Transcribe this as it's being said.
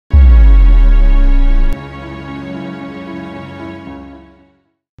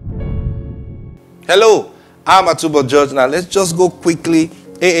Hello, I'm Atubo George. Now let's just go quickly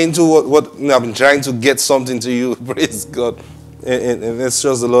into what I've been trying to get something to you. Praise God. And let's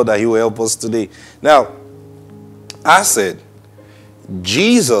trust the Lord that He will help us today. Now, I said,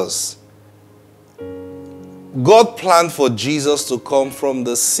 God planned for Jesus to come from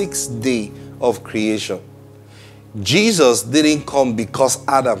the 6th day of creation. Jesus didn't come because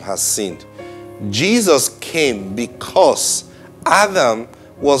Adam has sinned. Jesus came because Adam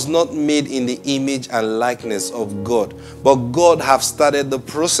was not made in the image and likeness of God. But God have started the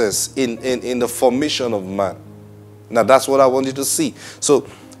process in the formation of man. Now that's what I want you to see. So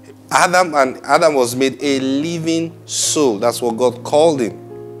Adam was made a living soul. That's what God called him.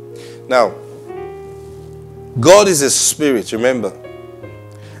 Now, God is a spirit, remember.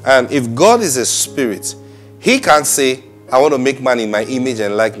 And if God is a spirit, He can't say, I want to make man in my image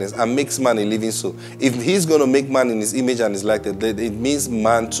and likeness, and makes man a living soul. If He's going to make man in His image and His likeness, it means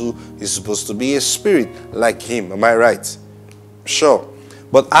man too is supposed to be a spirit like Him. Am I right? Sure.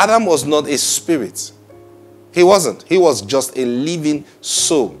 But Adam was not a spirit. He wasn't. He was just a living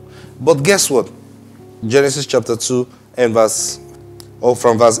soul. But guess what? Genesis chapter 2 and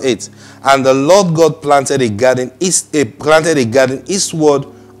from verse 8. And the Lord God planted a garden eastward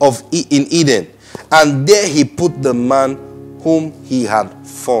in Eden. And there He put the man whom He had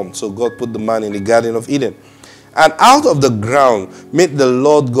formed. So God put the man in the Garden of Eden. And out of the ground made the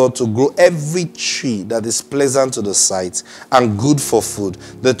Lord God to grow every tree that is pleasant to the sight and good for food.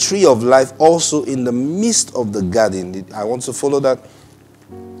 The tree of life also in the midst of the garden. I want to follow that.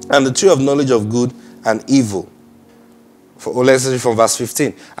 And the tree of knowledge of good and evil. Let's read from verse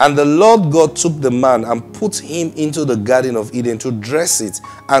 15. And the Lord God took the man and put him into the Garden of Eden to dress it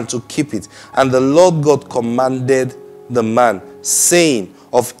and to keep it. And the Lord God commanded the man, saying,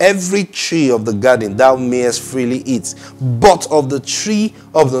 of every tree of the garden thou mayest freely eat, but of the tree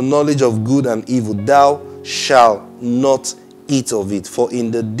of the knowledge of good and evil thou shalt not eat of it. For in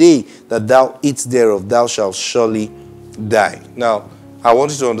the day that thou eat thereof thou shalt surely die. Now, I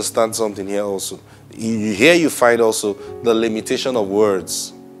want you to understand something here also. Here you find also the limitation of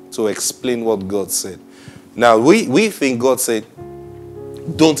words to explain what God said. Now, we think God said,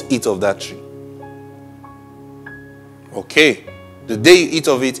 don't eat of that tree. Okay. The day you eat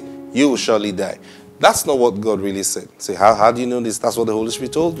of it, you will surely die. That's not what God really said. Say, how do you know this? That's what the Holy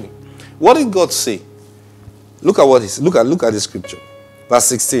Spirit told me. What did God say? Look at what he said. Look at the scripture. Verse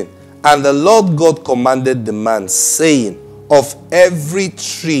 16. And the Lord God commanded the man, saying, of every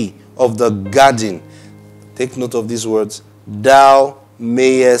tree of the garden, take note of these words, thou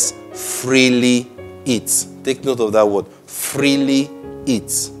mayest freely eat. Take note of that word, freely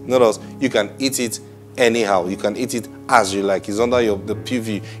eat. In other words, you can eat it anyhow. You can eat it as you like. It's under the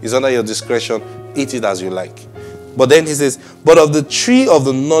PV. It's under your discretion. Eat it as you like. But then he says, but of the tree of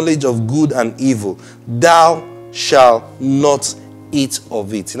the knowledge of good and evil, thou shalt not eat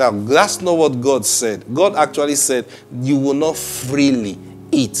of it. Now, that's not what God said. God actually said, you will not freely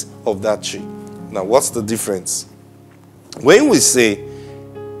eat of that tree. Now, what's the difference? When we say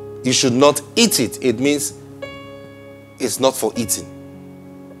you should not eat it, it means it's not for eating.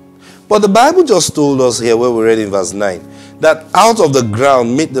 But the Bible just told us here, where we read in verse 9, that out of the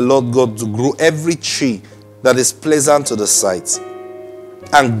ground made the Lord God to grow every tree that is pleasant to the sight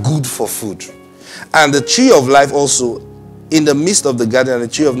and good for food. And the tree of life also in the midst of the garden, and the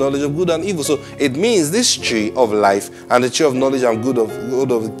tree of knowledge of good and evil. So it means this tree of life and the tree of knowledge and good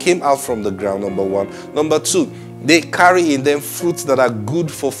of came out from the ground, number one. Number two, they carry in them fruits that are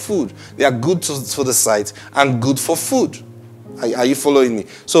good for food. They are good for the sight and good for food. Are you following me?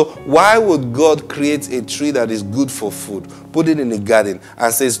 So why would God create a tree that is good for food, put it in the garden,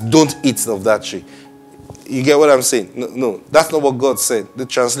 and says, don't eat of that tree? You get what I'm saying? No, that's not what God said. The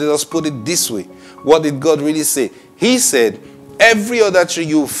translators put it this way. What did God really say? He said, every other tree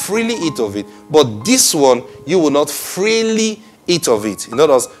you will freely eat of it, but this one you will not freely eat of it. In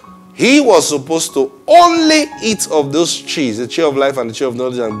other words, he was supposed to only eat of those trees, the tree of life and the tree of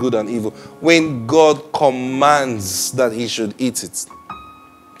knowledge and good and evil, when God commands that he should eat it.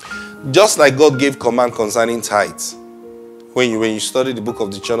 Just like God gave command concerning tithes. When you study the book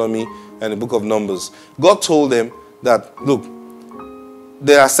of Deuteronomy and the book of Numbers, God told them that, look,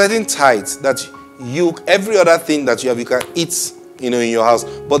 there are certain tithes that every other thing that you have, you can eat, in your house.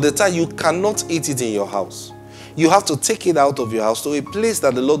 But the tithe, you cannot eat it in your house. You have to take it out of your house to a place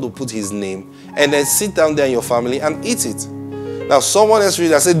that the Lord will put his name, and then sit down there in your family and eat it. Now, someone else read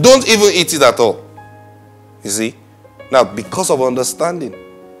that said, don't even eat it at all. You see? Now, because of understanding.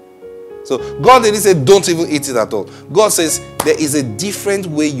 So, God didn't say, don't even eat it at all. God says, there is a different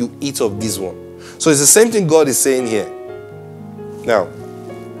way you eat of this one. So, it's the same thing God is saying here. Now,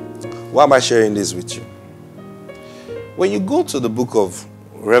 Why am I sharing this with you? When you go to the book of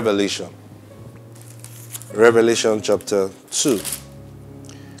Revelation, Revelation chapter 2,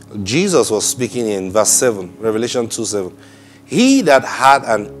 Jesus was speaking in verse 7, Revelation 2:7. He that had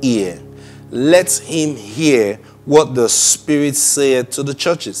an ear, let him hear what the Spirit saith to the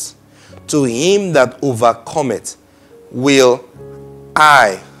churches. To him that overcometh will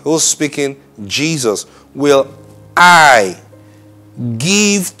I, who's speaking? Jesus, will I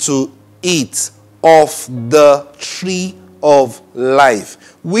give to eat of the tree of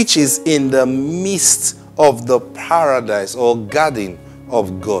life, which is in the midst of the paradise or garden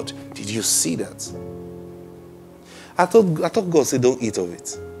of God. Did you see that? I thought God said don't eat of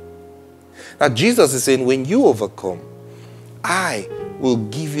it. Now Jesus is saying when you overcome, I will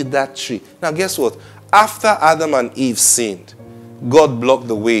give you that tree. Now guess what? After Adam and Eve sinned, God blocked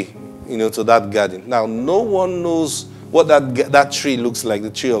the way, to that garden. Now no one knows what that tree looks like, the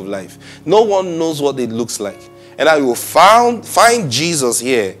tree of life. No one knows what it looks like. And I will find Jesus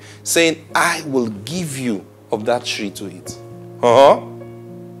here saying, I will give you of that tree to eat.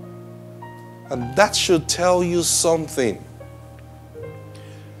 And that should tell you something.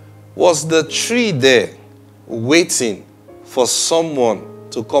 Was the tree there waiting for someone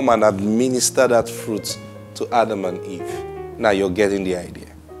to come and administer that fruit to Adam and Eve? Now you're getting the idea.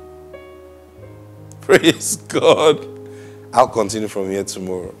 Praise God. I'll continue from here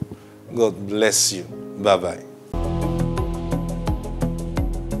tomorrow. God bless you. Bye-bye.